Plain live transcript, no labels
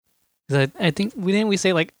'Cause I think we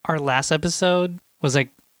say like our last episode was like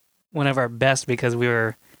one of our best because we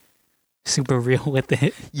were super real with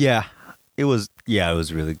it. Yeah, it was. Yeah, it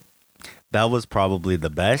was really. That was probably the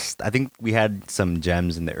best. I think we had some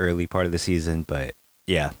gems in the early part of the season, but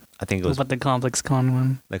yeah, I think it was But the Complex Con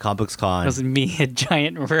one, the Complex it Con. was me, a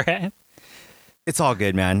giant rat. It's all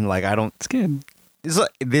good, man. Like I don't. It's good.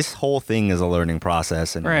 This whole thing is a learning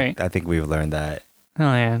process, and Right. I think we've learned that.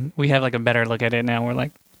 Oh yeah, we have like a better look at it now. We're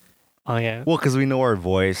like, oh yeah, Well, because we know our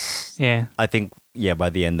voice. yeah, I think by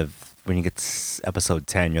the end of when you get to episode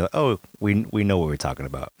 10, you're like, oh, we know what we're talking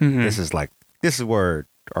about. Mhm. This is where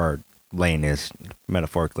our lane is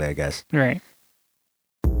metaphorically, I guess. right.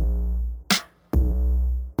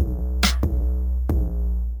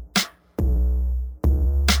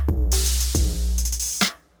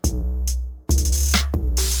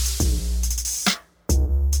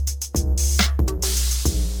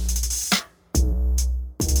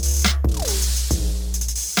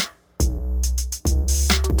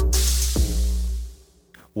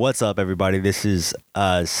 What's up, everybody? This is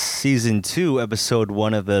season 2, episode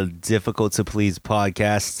 1 of the Difficult to Please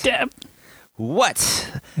podcast. Yeah,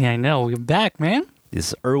 What? yeah, I know. We're back, man. This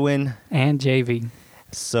is Erwin. And JV.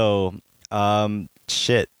 So,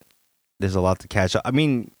 shit. There's a lot to catch up. I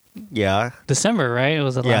mean, yeah. December, right? It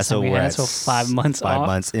was the last time we we're had. at So 5 months 5 off.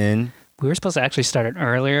 months in. We were supposed to actually start it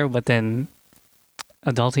earlier, but then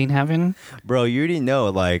adulting happened. Bro, you already know,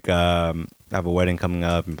 like, I have a wedding coming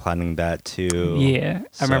up and planning that too. Yeah,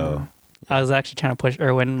 I remember. I was actually trying to push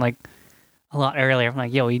Erwin like a lot earlier. I'm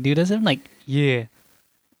like, yo, you do this? I'm like, yeah.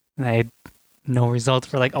 And I had no results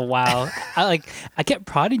for like a while. I kept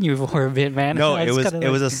prodding you for a bit, man. No, I it just was kinda, it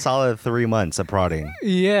was a solid 3 months of prodding.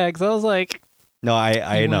 Yeah, because I was like, No,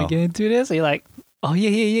 I you know. want to get into this? And you're like, oh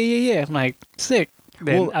yeah. I'm like, sick.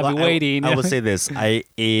 Then Well, I've been waiting. I will say this: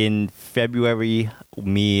 in February,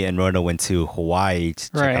 me and Rona went to Hawaii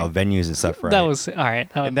to check Right. out venues and stuff. Right, That was all right.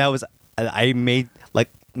 and that was I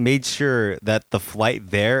made sure that the flight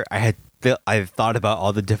there, I thought about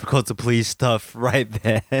all the difficult to please stuff right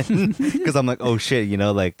then because I'm like, oh shit,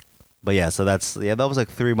 But yeah, so that was like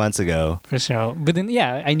 3 months ago. for sure. But then,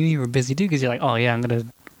 yeah, I knew you were busy too because you're like, oh yeah, I'm gonna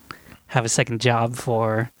have a second job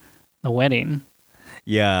for the wedding.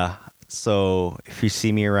 Yeah, so if you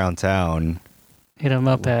see me around town. Hit him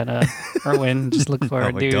up at Erwin. Just look for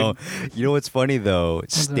a No, dude. don't. You know what's funny though?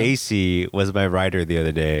 that? Stacy was my rider the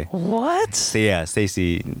other day. What? So yeah,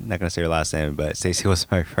 Stacy, not gonna say her last name, but Stacy was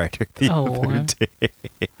my rider the Oh, other wow.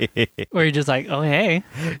 day. Or you're just like, oh hey.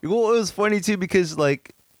 Well, it was funny too because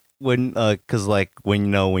when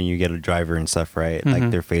you get a driver and stuff, right? Like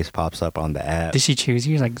Mhm. their face pops up on the app. Did she choose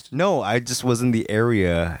you? Like, No, I just was in the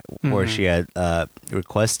area where Mhm. she had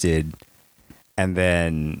requested, and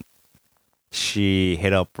then she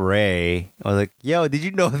hit up Ray. I was like, "Yo, did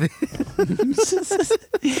you know this?"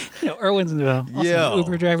 Erwin's also Yo. an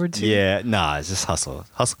Uber driver too. Yeah, nah, it's just hustle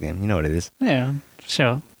game. You know what it is. Yeah,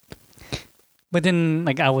 sure. But then,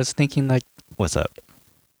 like, I was thinking, like, What's up?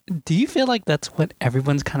 do you feel like that's what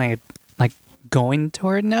everyone's kind of like going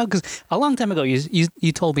toward now? Because a long time ago,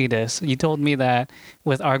 you told me this. You told me that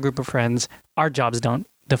with our group of friends, our jobs don't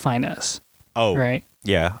define us, Oh, right?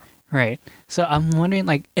 yeah. Right. So I'm wondering,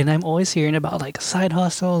 like, and I'm always hearing about like side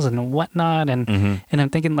hustles and whatnot, and Mm-hmm. and I'm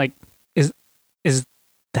thinking, like, is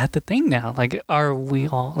that the thing now? Like, are we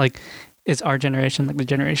all like, is our generation like the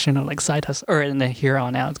generation of like side hustle, or in the here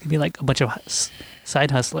on out, it's gonna be like a bunch of side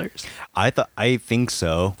hustlers? I think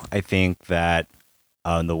so. I think that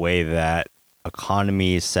the way that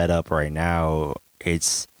economy is set up right now,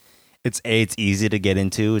 it's easy to get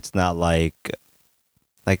into. It's not like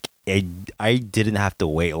I didn't have to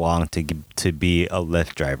wait long to be a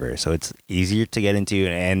Lyft driver, so it's easier to get into,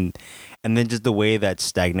 and then just the way that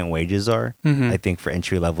stagnant wages are. Mhm. I think for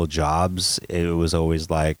entry level jobs, it was always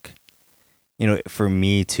like, for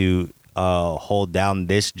me to hold down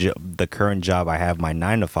the current job I have, my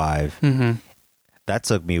 9 to 5. Mm-hmm. That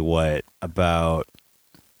took me about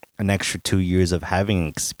an extra 2 years of having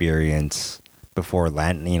experience before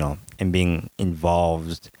and being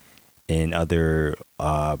involved in other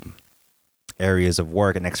areas of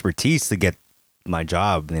work and expertise to get my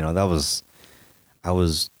job. I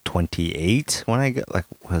was 28 when I got, like,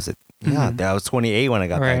 what was it? Yeah, Mhm. I was 28 when I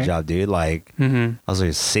got Right. that job, dude. Like, Mm-hmm. I was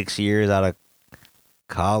like 6 years out of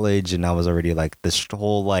college, and I was already like this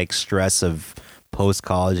whole like stress of post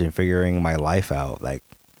college and figuring my life out. Like,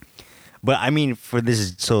 but I mean, for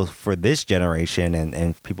this generation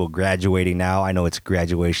and people graduating now, I know it's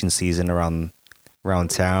graduation season around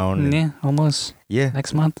town. Yeah, almost Yeah,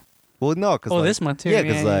 next month. Well, no, because Oh, this month too. Yeah,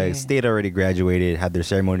 because yeah. State already graduated, had their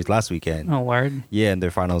ceremonies last weekend. Oh, word. Yeah, and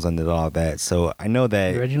their finals ended all that. So I know that.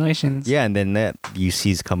 Congratulations. Yeah, and then that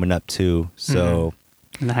UC's coming up too. So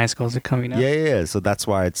And the high schools are coming up. yeah. So that's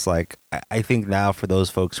why it's like I think now for those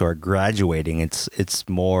folks who are graduating, it's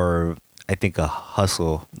more I think a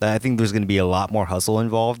hustle. I think there's going to be a lot more hustle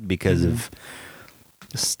involved because of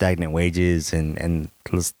stagnant wages and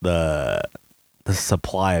plus the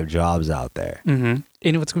supply of jobs out there. Mm-hmm.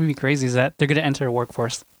 And what's going to be crazy is that they're going to enter a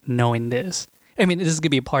workforce knowing this. I mean, this is going to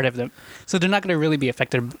be a part of them. So they're not going to really be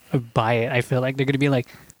affected by it. I feel like they're going to be like,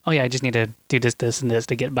 oh yeah, I just need to do this, this, and this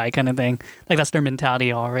to get by kind of thing. Like that's their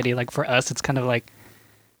mentality already. Like for us, it's kind of like,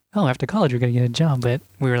 oh, after college, we're going to get a job. But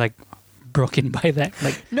we were like broken by that.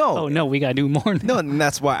 Like, No. oh no, we got to do more. No, and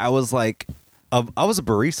that's why I was like, I was a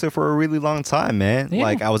barista for a really long time, man. Yeah.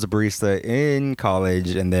 Like I was a barista in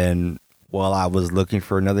college, and then while I was looking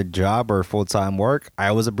for another job or full-time work,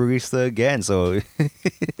 I was a barista again. So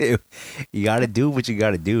you got to do what you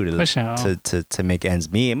got to do For sure. to make ends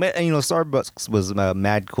meet. And, you know, Starbucks was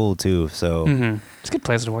mad cool too. So It's a good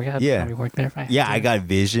place to work. I Yeah. probably work there if I had yeah, to. I got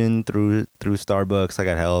vision through Starbucks. I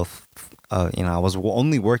got health. You know, I was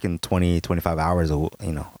only working 20, 25 hours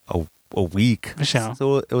a week. For sure.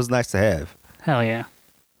 So it was nice to have. Hell yeah.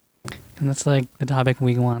 And that's like the topic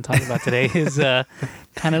we want to talk about today is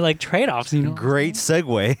kind of like trade-offs, you know? Great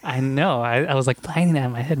segue. I know. I was like planning that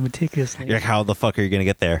in my head meticulously. You're like, how the fuck are you gonna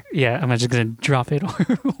get there? Yeah, am I just going to drop it or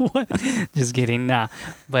what? Just kidding. Nah.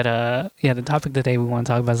 But yeah, the topic today we want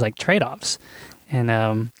to talk about is like trade-offs. And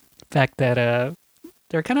the fact that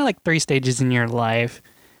there are kind of like 3 stages in your life,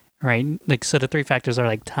 right? Like, so the 3 factors are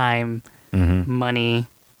like time, money,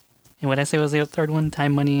 and what I say was the third one?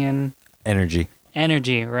 Time, money, and Energy.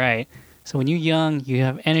 energy, right? So when you're young, you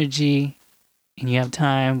have energy and you have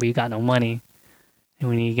time, but you got no money. And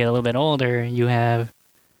when you get a little bit older, you have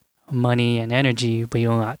money and energy, but you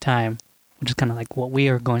don't got time, which is kind of like what we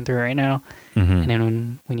are going through right now. And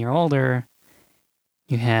then when you're older,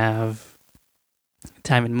 you have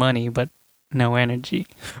time and money, but no energy.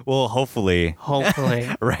 Well, hopefully, Hopefully.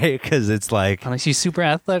 right? Because it's like Unless you're super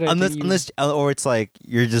athletic. unless or it's like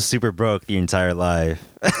you're just super broke the entire life,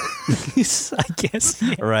 I guess.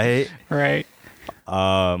 Yeah. right? Right.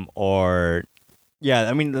 Or yeah,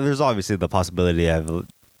 I mean, there's obviously the possibility of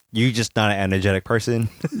you just not an energetic person,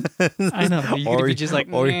 I know. You could be just like,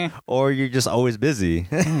 meh. or you're just always busy.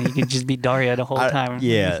 Yeah, you could just be Daria the whole time.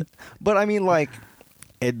 Yeah, but I mean, like,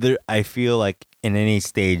 I feel like in any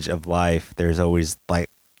stage of life, there's always like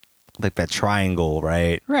that triangle,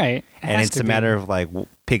 right? Right. And it's a matter of like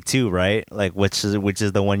pick 2, right? Like which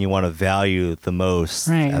is the one you want to value the most,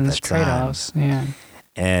 right. at And that there's trade-offs. Yeah.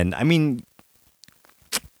 And I mean,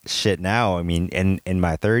 shit. Now, I mean, in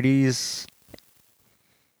my 30s,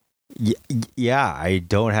 yeah, I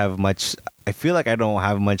don't have much. I feel like I don't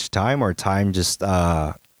have much time, or time just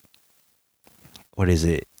what is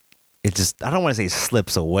it? It just, I don't want to say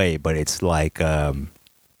slips away, but it's like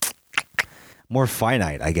more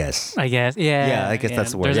finite, I guess. Yeah. Yeah, I guess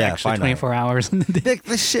that's the word. There's Yeah, extra finite. 24 hours in the day. Like,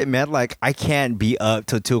 this shit, man. Like, I can't be up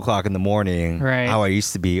till 2:00 in the morning, Right. how I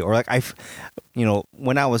used to be. Or like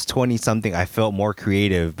when I was 20 something, I felt more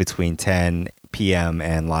creative between 10 p.m.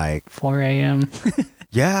 and like 4 a.m.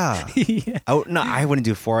 yeah. Yeah. I wouldn't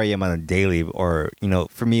do 4 a.m. on a daily, or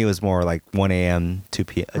for me it was more like 1 a.m. 2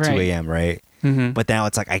 Right. a.m. right. Mm-hmm. But now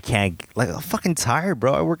it's like I can't. Like, I'm fucking tired,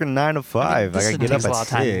 bro. I work a 9 to 5. This I gotta get takes up a at lot of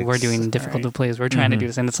time. 6. We're doing difficult to plays. We're trying to do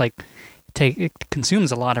this, and it's like it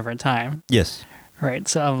consumes a lot of our time. Yes. Right.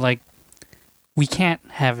 So I'm like, we can't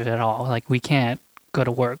have it at all. Like, we can't go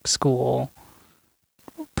to work, school,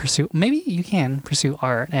 pursue. Maybe you can pursue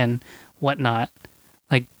art and whatnot.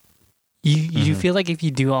 Like, you feel like if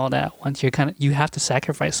you do all that once, you have to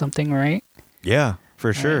sacrifice something, right? Yeah,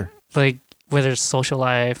 for sure. Like, whether it's social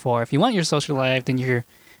life, or if you want your social life, then you're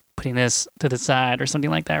putting this to the side or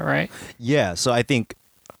something like that, right? Yeah. So I think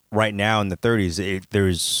right now in the 30s,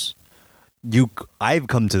 I've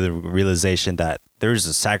come to the realization that there's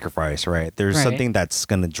a sacrifice, right? There's Right. something that's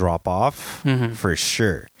gonna drop off for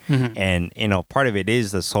sure. And part of it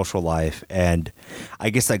is the social life, and I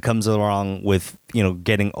guess that comes along with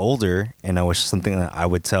getting older. And I was something that I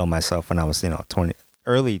would tell myself when I was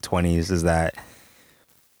early 20s is that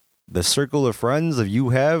the circle of friends that you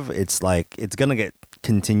have, it's like it's gonna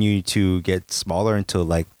continue to get smaller until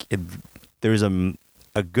like there's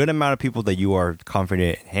a good amount of people that you are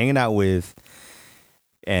confident hanging out with,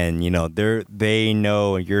 and they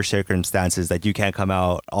know your circumstances that you can't come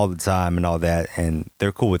out all the time and all that, and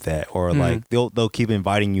they're cool with that, or like they'll keep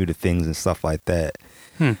inviting you to things and stuff like that.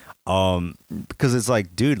 Because it's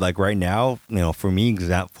like, dude, like right now, for me,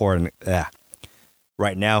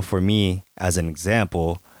 right now for me, as an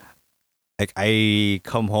example, like I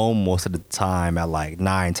come home most of the time at like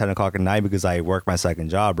 9, 10 o'clock at night because I work my second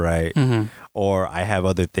job, right? Mm-hmm. Or I have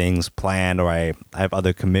other things planned, or I have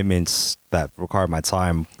other commitments that require my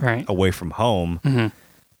time Right. away from home.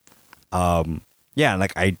 Mm-hmm. Yeah,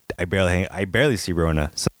 like I barely see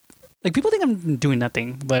Rona. So, Like people think I'm doing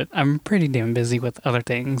nothing, but I'm pretty damn busy with other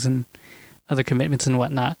things and other commitments and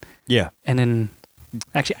whatnot. yeah. And then,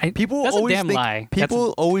 actually, People that's always a damn think, lie.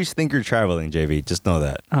 People always think you're traveling, JV. Just know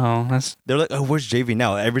that. That's They're like, "Oh, where's JV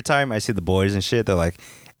now?" Every time I see the boys and shit, they're like,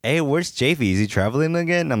 "Hey, where's JV? Is he traveling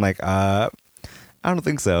again?" I'm like, I don't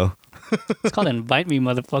think so." it's called invite me,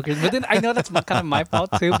 motherfuckers. But then I know that's kind of my fault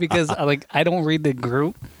too because I don't read the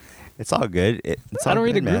group. It's all good. I don't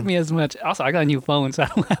read the group me as much. Also, I got a new phone, so I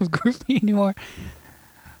don't have group me anymore.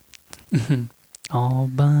 All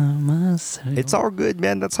by myself. It's all good,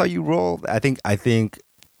 man. That's how you roll. I think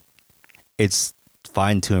it's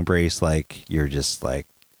fine to embrace like you're just like,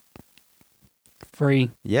 free.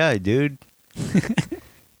 yeah, dude.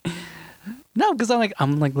 No, because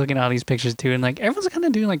I'm looking at all these pictures too, and like everyone's kind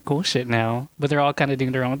of doing like cool shit now, but they're all kind of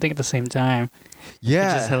doing their own thing at the same time.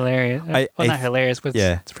 Yeah, Which is hilarious. Not hilarious, but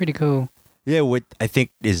it's pretty cool. Yeah, what I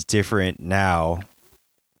think is different now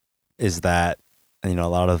is that, you know, a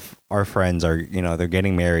lot of our friends are, you know, they're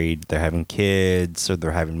getting married, they're having kids, or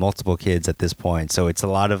they're having multiple kids at this point. So it's a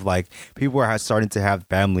lot of like people are starting to have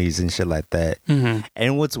families and shit like that. Mm-hmm.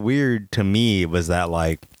 And what's weird to me was that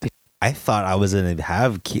like I thought I was gonna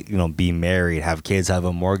have be married, have kids, have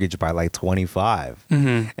a mortgage by like 25,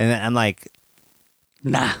 Mm-hmm. and I'm like,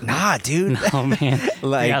 nah, dude. No, man.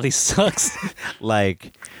 Like, reality sucks.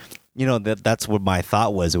 like, you know, that's what my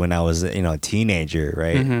thought was when I was, you know, a teenager,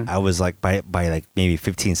 right? Mhm. I was like by like maybe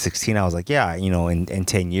 15, 16, I was like, yeah, you know, in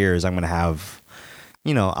 10 years I'm gonna have,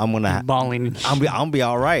 you know, I'm gonna Balling. I'll be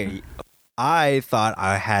all right. I thought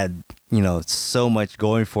I had, you know, so much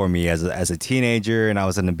going for me as a teenager, and I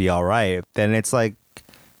was gonna be all right. Then it's like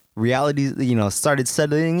reality, you know, started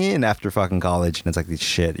settling in after fucking college, and it's like this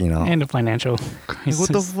shit, you know. And a financial Like, crisis.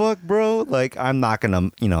 what the fuck, bro? Like, I'm not gonna,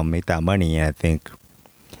 you know, make that money. And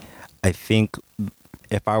I think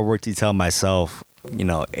if I were to tell myself, you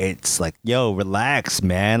know, it's like, yo, relax,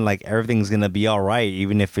 man. Like, everything's gonna be all right,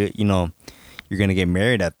 even if it, you know, you're gonna get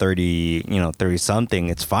married at 30, you know, 30 something.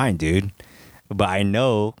 It's fine, dude. But I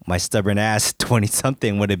know my stubborn ass 20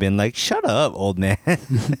 something would have been like, shut up, old man.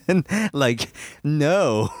 Like,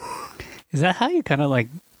 no. Is that how you kind of like,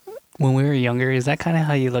 when we were younger, is that kind of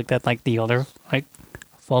how you looked at like the older like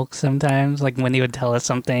folks sometimes? Like when they would tell us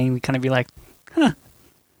something, we kind of be like, huh,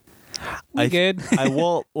 we good. I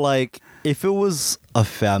will, like, if it was a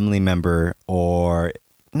family member, or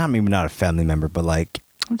maybe not a family member, but like,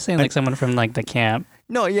 I'm saying like someone from like the camp.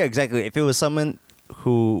 no, yeah, exactly. If it was someone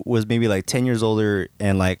who was maybe like 10 years older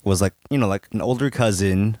and like was like, you know, like an older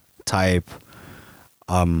cousin type,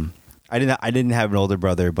 I didn't have an older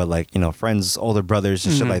brother, but like, you know, friends, older brothers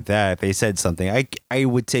and shit like that. If they said something, I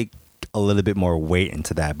would take a little bit more weight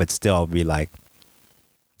into that, but still I'll be like,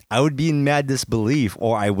 I would be in mad disbelief,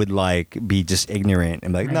 or I would like be just ignorant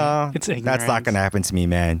and be like, Right. nah, It's that's not ignorance. gonna happen to me,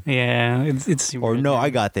 man. Yeah, it's super Or no, ignorant. I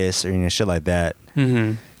got this, or, you know, shit like that.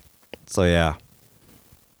 Mm-hmm. So yeah.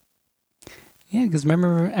 Yeah, because I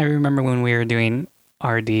remember when we were doing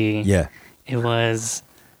RD. Yeah.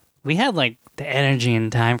 We had like the energy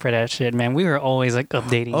and time for that shit, man. We were always like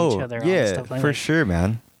updating each other on yeah, stuff like for that sure,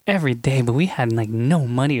 man. every day, but we had like no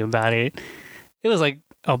money about it. It was like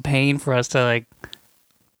a pain for us to like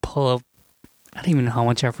pull up. I don't even know how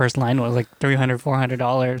much our first line was, like $300,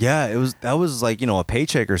 $400. Yeah, that was like, you know, a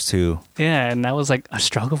paycheck or two. Yeah, and that was like a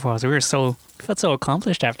struggle for us. We felt so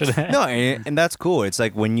accomplished after that. No, and that's cool. It's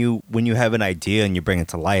like when you have an idea and you bring it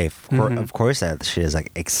to life. Of course, that shit is like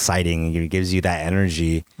exciting. It gives you that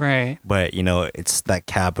energy. Right, But you know, it's that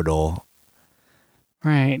capital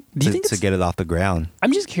right. Do you to, think to get it off the ground.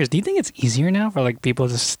 I'm just curious. Do you think it's easier now for like people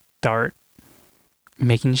to start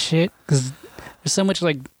making shit? Because there's so much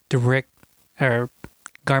like direct or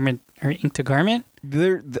garment or ink to garment.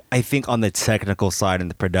 I think on the technical side and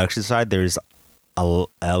the production side, there's a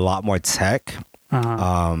lot more tech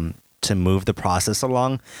to move the process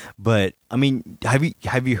along. But I mean,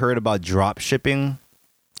 have you heard about drop shipping?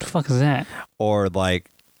 The fuck is that? Or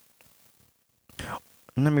like,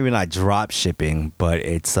 maybe not drop shipping, but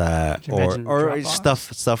it's imagine or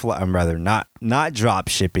Dropbox? stuff like, I'm rather not drop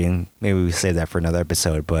shipping. Maybe we save that for another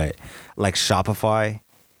episode, but like Shopify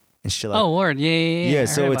and shit like. Oh, word. Yeah. I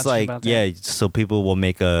So heard it's about shit like, about that. yeah, so people will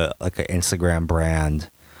make a like an Instagram brand,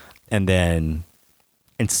 and then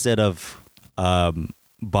instead of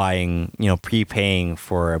buying, you know, prepaying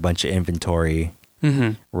for a bunch of inventory,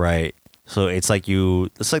 Mm-hmm. right? So it's like the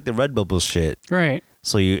Redbubble shit. Right.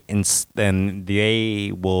 So then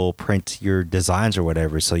they will print your designs or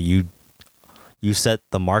whatever. So you set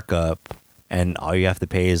the markup, and all you have to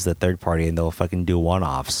pay is the third party, and they'll fucking do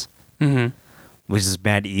one-offs. Mm-hmm. Which is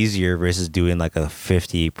mad easier versus doing like a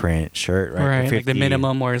 50 print shirt, right? Right. 50, Like the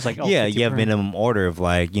minimum, or it's like yeah, 50 you have per- minimum order of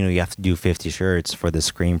like you have to do 50 shirts for the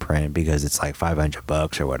screen print because it's like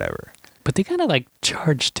 $500 or whatever. But they kind of like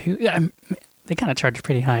charge too. They kind of charge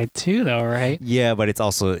pretty high too, though, right? Yeah, but it's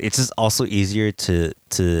just also easier to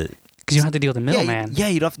Because you don't have to deal with the middleman. Yeah,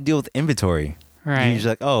 you don't have to deal with inventory. Right. You're just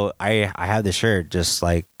like, oh, I have the shirt. Just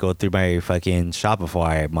like go through my fucking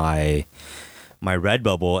Shopify, my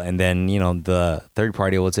Redbubble, and then the third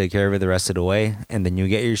party will take care of it the rest of the way, and then you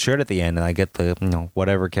get your shirt at the end, and I get the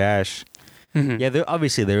whatever cash. Mm-hmm. Yeah,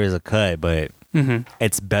 obviously there is a cut, but Mm-hmm.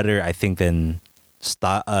 it's better, I think, than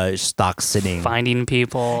stock sitting. Finding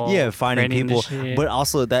people. Yeah, finding printing the people, shit. but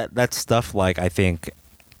also that stuff. Like I think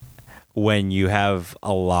when you have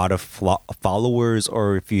a lot of followers,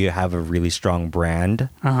 or if you have a really strong brand,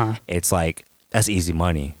 it's like that's easy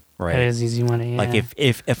money, right? That is easy money. Yeah. Like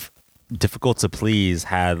if Difficult to Please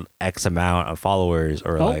had X amount of followers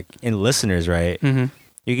or like in listeners, right?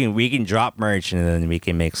 Mm-hmm. We can drop merch and then we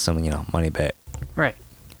can make some money back. Right.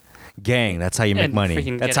 Gang, that's how you make And money.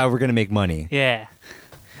 freaking That's get how it. we're gonna make money. Yeah.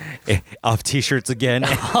 Off T-shirts again.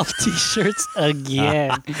 Off t-shirts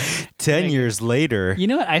again. 10 Like- years later. You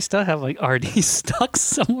know what? I still have like RD stuck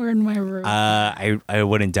somewhere in my room. I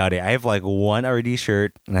wouldn't doubt it. I have like one RD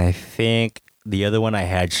shirt, and I think the other one I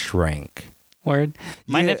had shrank. Word.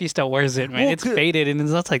 My Yeah. nephew still wears it, man. Well, It's good. faded, and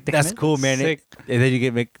it's like, damn, That's it, cool, man. sick. And then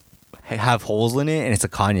you have holes in it, and it's a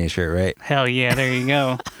Kanye shirt, right? Hell yeah, there you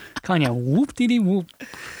go. Kanye, whoop diddy whoop.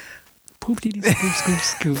 Poop diddy scoop scoop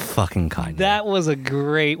scoop. Fucking Kanye. That was a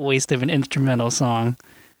great waste of an instrumental song.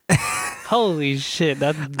 Holy shit,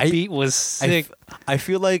 that beat was sick. I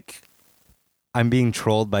feel like I'm being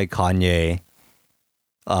trolled by Kanye,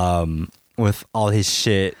 with all his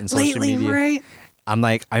shit and social Lately, media. right?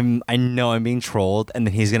 I know I'm being trolled, and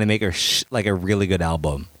then he's gonna make like a really good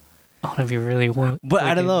album. Oh, if you really want. But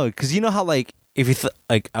I don't know, because you know how like if you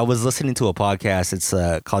like, I was listening to a podcast. It's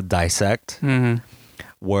called Dissect, Mm-hmm.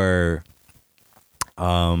 where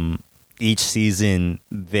each season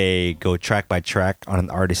they go track by track on an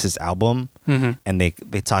artist's album, Mm-hmm. and they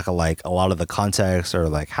talk like a lot of the context or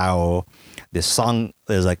like how this song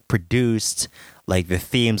is like produced, like the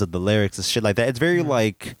themes of the lyrics and shit like that. It's very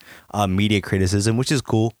like media criticism, which is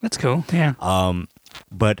cool. That's cool. Yeah.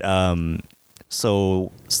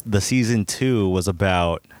 So the season 2 was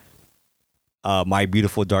about My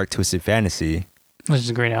Beautiful Dark Twisted Fantasy. Which is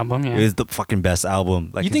a great album. Yeah. It was the fucking best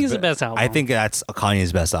album. Like You think it's the best album? I think that's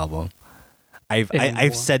Kanye's best album. I've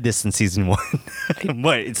Anymore. said this in season 1,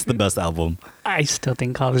 but it's the best album. I still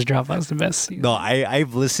think College Dropout's the best season. No,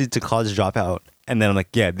 I've listened to College Dropout, and then I'm like,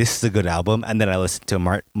 yeah, this is a good album. And then I listened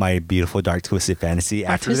to My Beautiful Dark Twisted Fantasy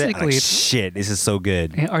after that. I'm Artistically, like, it's- shit, this is so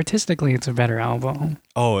good. And artistically, it's a better album.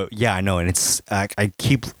 Oh yeah, I know, and it's I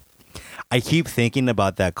keep thinking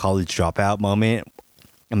about that College Dropout moment.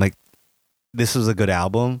 I'm like, this was a good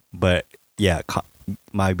album, but yeah,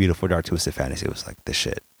 My Beautiful Dark Twisted Fantasy was like the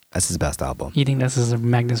shit. That's his best album. You think this is a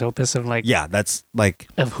magnus opus of like Yeah, that's like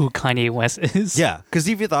of who Kanye West is? yeah, because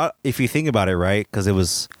if you think about it, right? Because it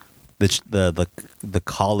was the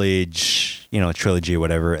college trilogy or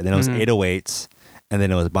whatever, and then it was 808s, and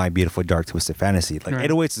then it was My Beautiful Dark Twisted Fantasy. Like Right.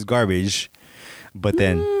 808s is garbage, but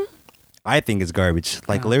then I think it's garbage.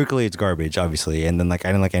 Like Yeah. lyrically, it's garbage, obviously, and then like I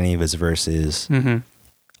didn't like any of his verses. Mm-hmm.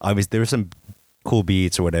 Obviously, there were some cool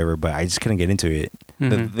beats or whatever, but I just couldn't get into it.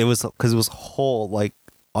 Mhm. There was because it was whole like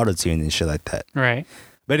auto-tune and shit like that. Right.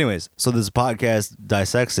 But anyways, so this podcast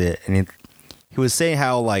dissects it, and he was saying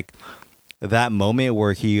how like that moment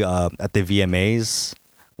where he at the VMAs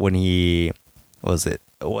when he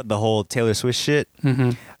the whole Taylor Swift shit,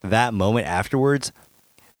 Mm-hmm. that moment afterwards,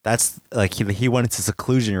 that's like he went into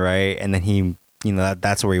seclusion, right? And then he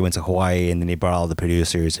that's where he went to Hawaii, and then he brought all the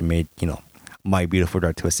producers and made My Beautiful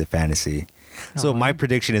Dark Twisted Fantasy. So Oh, my wow.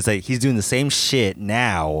 prediction is that he's doing the same shit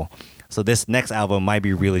now. So this next album might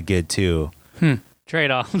be really good too.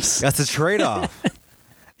 Trade-offs. That's a trade-off.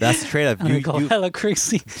 That's a trade-off. I'm gonna go hella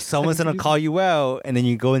crazy. Someone's gonna call you out, and then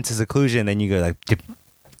you go into seclusion, and then you go like,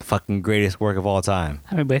 "Fucking greatest work of all time."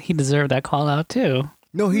 I mean, but he deserved that call out too.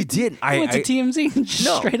 No, he did. He went to TMZ and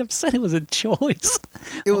No. straight up said it was a choice.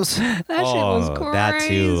 It was That shit was crazy. that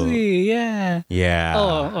too. Yeah. Yeah.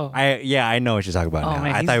 Oh. I know what you're talking about Oh, now.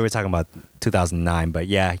 man, I thought he's- you were talking about 2009, but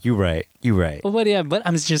yeah, you're right. But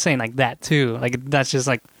I'm just saying like that too. Like that's just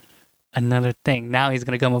like another thing. Now he's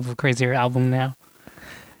gonna come up with a crazier album now.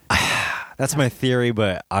 That's my theory,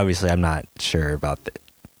 but obviously I'm not sure about it.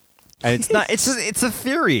 And it's not. It's a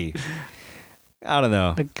theory. I don't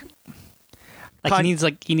know. Like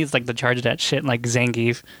he needs like to charge that shit like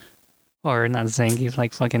Zangief, or not Zangief,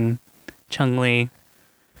 like fucking Chun-Li.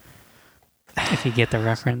 If you get the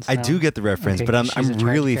reference, I do get the reference, Okay, but I'm she's a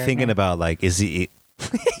really charge thinking character. about like, is he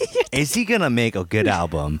gonna make a good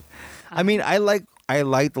album? I mean, I like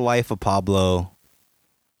the Life of Pablo.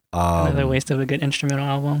 Another waste of a good instrumental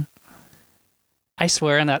album. I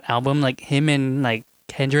swear on that album, like him and like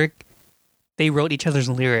Kendrick, they wrote each other's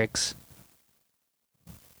lyrics.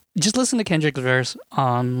 Just listen to Kendrick's verse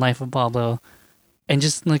on Life of Pablo, and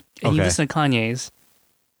just like and you Okay. listen to Kanye's,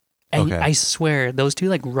 and Okay. I swear those two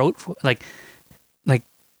like wrote like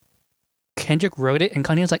Kendrick wrote it, and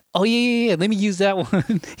Kanye was like, "Oh yeah, let me use that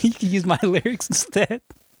one. You can use my lyrics instead."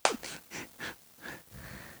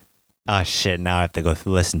 Oh shit! Now I have to go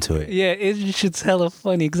listen to it. Yeah, it's just hella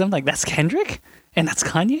funny because I'm like, "That's Kendrick, and that's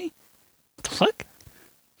Kanye." What the fuck?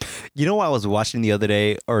 You know what I was watching the other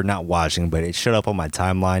day, or not watching, but it showed up on my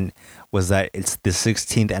timeline, was that it's the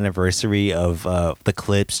 16th anniversary of the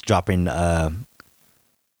Clips dropping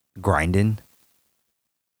Grindin'.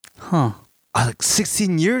 Huh? I was like,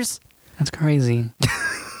 16 years? That's crazy.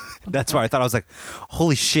 That's why I thought. I was like,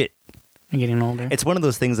 holy shit. I'm getting older. It's one of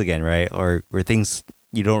those things again, right? Or where things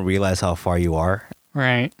you don't realize how far you are,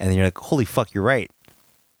 Right. and then you're like, holy fuck, you're right.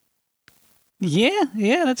 Yeah,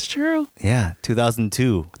 that's true. Yeah,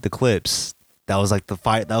 2002, the Clips. That was like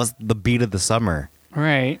that was the beat of the summer.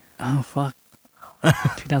 Right. Oh fuck.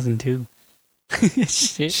 2002.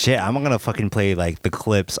 Shit. Shit, I'm gonna fucking play like the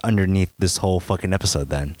Clips underneath this whole fucking episode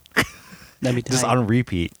then. That'd be Just tight. on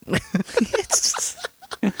repeat.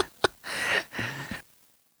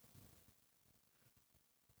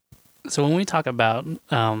 So when we talk about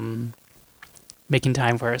making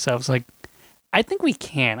time for ourselves, like I think we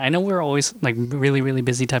can. I know we're always like really, really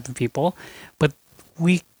busy type of people, but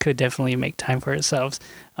we could definitely make time for ourselves.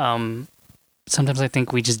 Sometimes I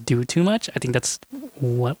think we just do too much. I think that's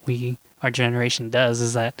what our generation does,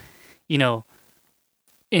 is that, you know,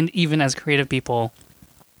 and even as creative people,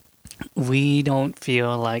 we don't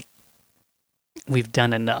feel like we've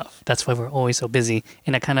done enough. That's why we're always so busy.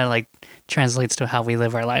 And it kind of like translates to how we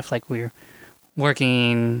live our life. Like we're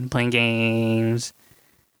working, playing games,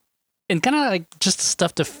 and kind of like just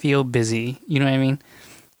stuff to feel busy. You know what I mean?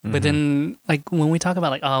 But then, like, when we talk about,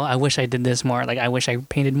 like, oh, I wish I did this more. Like, I wish I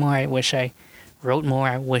painted more. I wish I wrote more.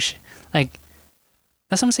 I wish, like,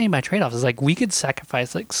 that's what I'm saying by trade-offs. Is like, we could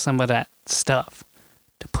sacrifice, like, some of that stuff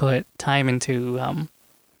to put time into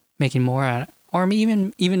making more out, or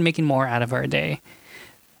even making more out of our day.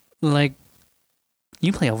 Like,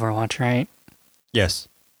 you play Overwatch, right? Yes.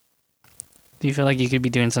 Do you feel like you could be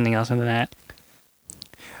doing something else than that?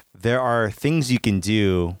 There are things you can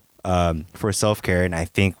do for self-care, and I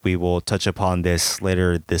think we will touch upon this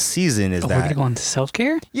later this season, is We're that gonna go into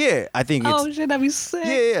self-care? yeah, I think it's Oh shit, that'd be sick.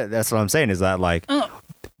 yeah, that's what I'm saying, is that like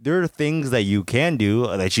there are things that you can do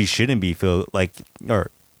that you shouldn't be feel like,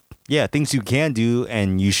 or yeah, things you can do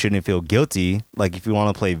and you shouldn't feel guilty. Like if you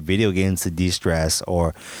want to play video games to de-stress,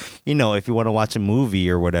 or you know, if you want to watch a movie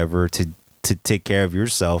or whatever to take care of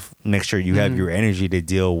yourself, make sure you have your energy to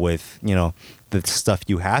deal with, you know, the stuff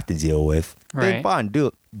you have to deal with. Then Right. fine, do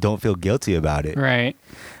it. Don't feel guilty about it. Right.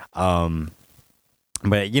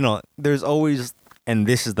 But you know, there's always, and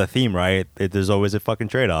this is the theme, right? There's always a fucking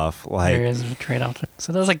trade-off. Like There is a trade-off.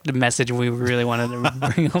 So that's like the message we really wanted to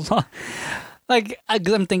bring along. Like,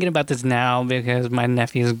 I'm thinking about this now because my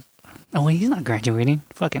nephew's, oh wait, he's not graduating.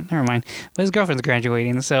 Fucking, never mind. But his girlfriend's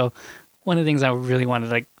graduating. So one of the things I really wanted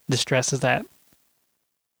to like distress is that,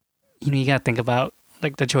 you know, you gotta think about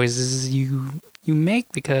like the choices you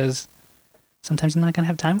make, because sometimes you're not gonna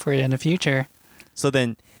have time for it in the future. so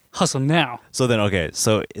then Hustle now. okay,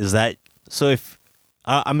 so is that, so if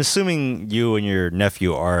I'm assuming you and your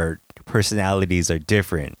nephew are personalities are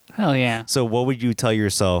different. Hell yeah. So what would you tell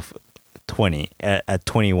yourself at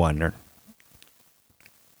 21, or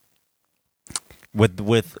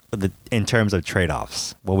with the in terms of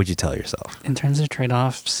trade-offs? What would you tell yourself? In terms of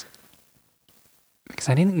trade-offs, because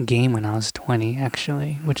I didn't game when I was 20,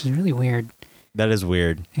 actually, which is really weird. That is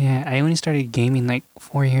weird. Yeah, I only started gaming like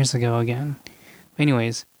 4 years ago again. But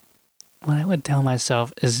anyways, what I would tell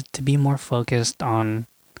myself is to be more focused on,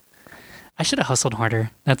 I should have hustled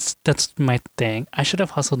harder. That's my thing. I should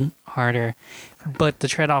have hustled harder, but the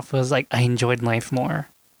trade-off was like I enjoyed life more.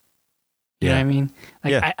 You know what I mean?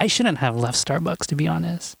 Like Yeah. I shouldn't have left Starbucks, to be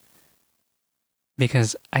honest,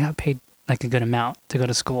 because I got paid like a good amount to go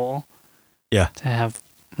to school. Yeah. To have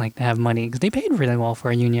money, because they paid really well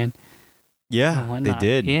for a union. Yeah, and they whatnot.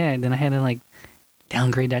 did. Yeah, and then I had to like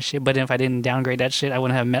downgrade that shit. But if I didn't downgrade that shit, I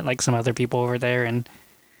wouldn't have met like some other people over there, and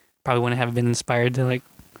probably wouldn't have been inspired to like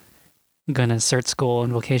gonna cert school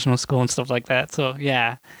and vocational school and stuff like that. So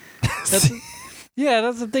yeah, that's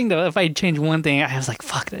that's the thing though. If I change one thing, I was like,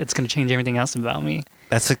 fuck, it's gonna change everything else about me.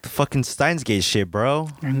 That's like the fucking Steins Gate shit, bro.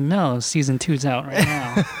 No, season 2's out right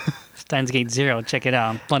now. Steins Gate 0, check it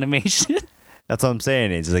out. Funimation. That's what I'm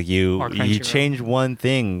saying. It's like you change one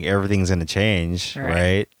thing, everything's gonna change,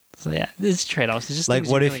 right? So yeah, it's trade-offs. It's just like,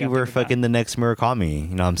 things what really if you gotta were think about. fucking the next Murakami?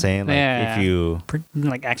 You know what I'm saying? Like, Yeah. if you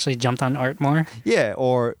like actually jumped on art more. yeah,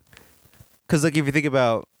 or because like if you think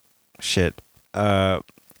about shit,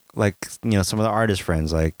 like some of the artist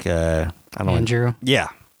friends, like I don't know, Andrew. yeah,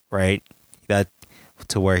 right, that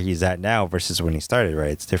to where he's at now versus when he started, right?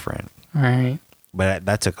 It's different. Right. But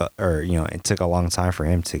that took it took a long time for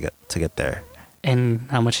him to get there. And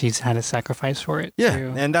how much he's had to sacrifice for it. Yeah,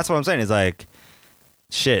 too. and that's what I'm saying. Is like,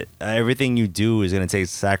 shit. Everything you do is gonna take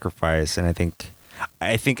sacrifice, and I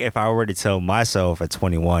think if I were to tell myself at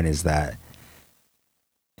 21 is that,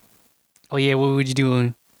 oh yeah, what would you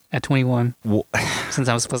do at 21? well, Since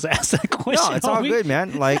I was supposed to ask that question. no, it's all homie. good,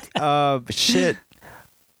 man. Like, shit.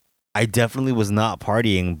 I definitely was not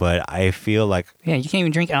partying, but I feel like Yeah, you can't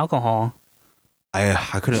even drink alcohol.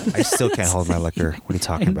 I couldn't. I still can't hold my liquor. What are you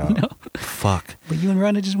talking about? No. Fuck. But you and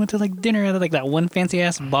Rhonda just went to like dinner at like that one fancy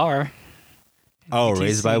ass bar. Oh, UTC.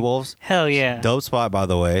 Raised by Wolves. Hell yeah. Dope spot, by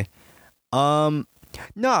the way. No,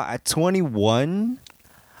 at 21,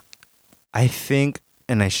 I think,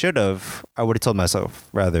 and I should have. I would have told myself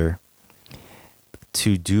rather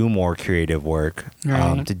to do more creative work,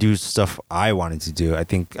 Right. to do stuff I wanted to do. I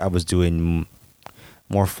think I was doing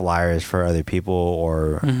more flyers for other people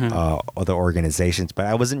or other organizations, but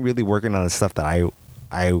I wasn't really working on the stuff that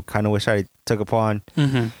I kind of wish I took upon.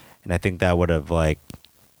 Mm-hmm. And I think that would have that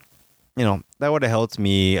would have helped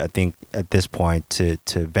me, I think, at this point to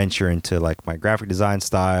venture into like my graphic design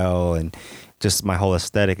style and just my whole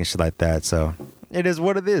aesthetic and shit like that. So it is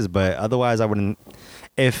what it is. But otherwise I wouldn't,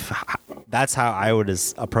 if that's how I would have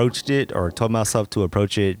approached it or told myself to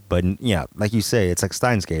approach it. But yeah, like you say, it's like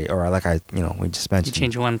Steins Gate, or like we just You mentioned.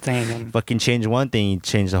 change one thing and Fucking change one thing, you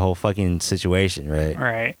change the whole fucking situation, right?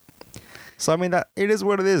 right. So I mean, that it is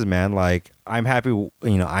what it is, man. Like, I'm happy,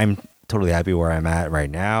 I'm totally happy where I'm at right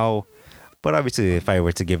now. But obviously, if I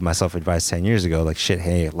were to give myself advice 10 years ago, like, shit,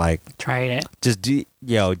 hey, like, Try it. just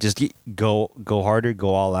go harder, go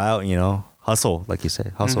all out, hustle, like you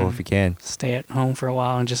said, hustle if you can. Stay at home for a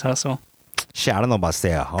while and just hustle. Shit, I don't know about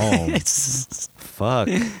stay at home. It's Fuck.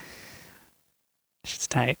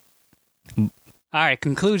 tight. All right,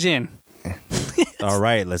 conclusion. All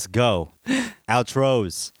right, let's go.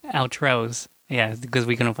 Outros. Outros. Yeah, because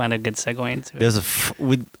we couldn't find a good segue into it. There's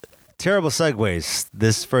with terrible segues.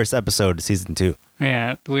 This first episode of season 2.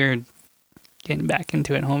 Yeah, we're getting back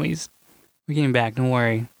into it, homies. We're getting back, don't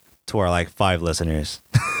worry. To our like 5 listeners.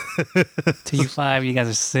 To you 5, you guys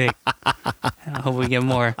are sick. I hope we get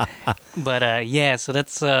more. But yeah, so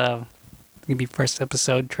that's gonna be first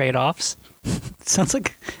episode trade-offs. Sounds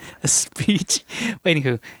like a speech. But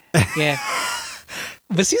anywho, yeah.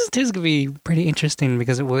 But season 2 is gonna be pretty interesting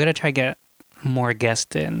because we're gonna try to get more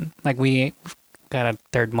guests in. Like we got a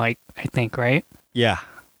third mic, I think, right? Yeah.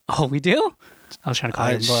 Oh, we do? I was trying to call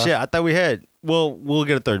it. Shit, I thought we had. Well, we'll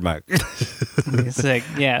get a third mic. Sick.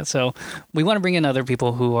 Yeah, so we want to bring in other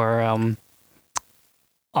people who are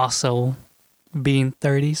also being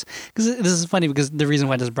 30s. Because this is funny because the reason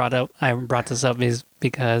why I brought this up is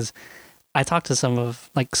because I talked to some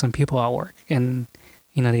people at work and,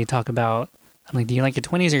 they talk about, I'm like, do you like your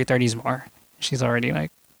 20s or your 30s more? She's already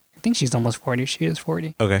like, I think she's almost 40. She is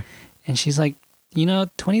 40. Okay. And she's like,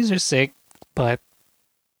 20s are sick, but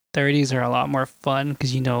 30s are a lot more fun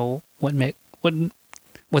because you know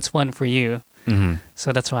what's fun for you. Mm-hmm.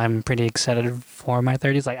 So that's why I'm pretty excited for my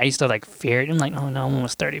 30s. Like, I used to, fear it. I'm like, oh, no, I'm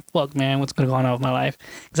almost 30. Fuck, man, what's going on with my life?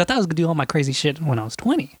 Because I thought I was going to do all my crazy shit when I was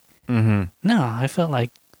 20. Mm-hmm. No, I felt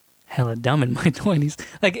like hella dumb in my 20s.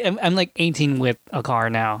 Like, I'm like 18 with a car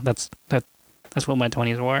now. That's what my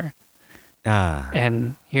 20s were. Ah.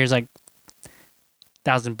 And here's like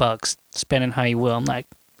 $1,000, spend it how you will. I'm like,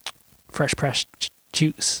 fresh press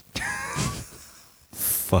juice.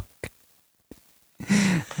 Fuck.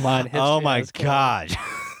 Mod history, Oh my that's cool. god.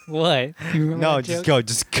 What? You remember No, that just joke?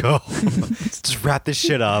 go. Just wrap this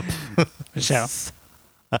shit up. Michelle.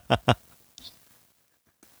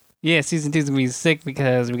 Yeah, season 2 is gonna be sick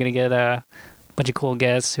because we're gonna get a bunch of cool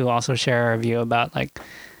guests who also share our view about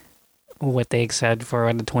what they said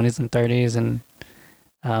for the 20s and 30s, and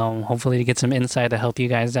hopefully to get some insight to help you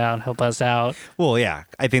guys out, help us out. Well, yeah.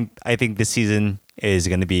 I think this season is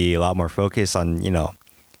going to be a lot more focused on,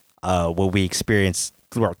 what we experienced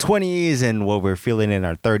through our 20s and what we're feeling in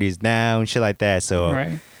our 30s now and shit like that. So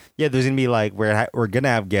Right. yeah, there's gonna be like we're gonna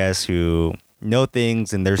have guests who know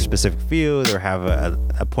things in their specific field or have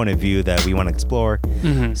a point of view that we want to explore.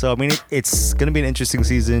 Mm-hmm. So I mean, it's gonna be an interesting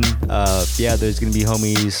season. Yeah, there's gonna be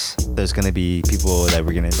homies. There's gonna be people that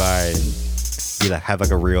we're gonna invite and be like have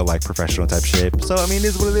like a real like professional type shit. So I mean, it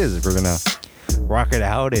is what it is. We're gonna rock it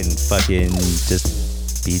out and fucking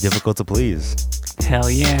just be difficult to please. Hell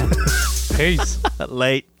yeah. Peace.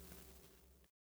 Late.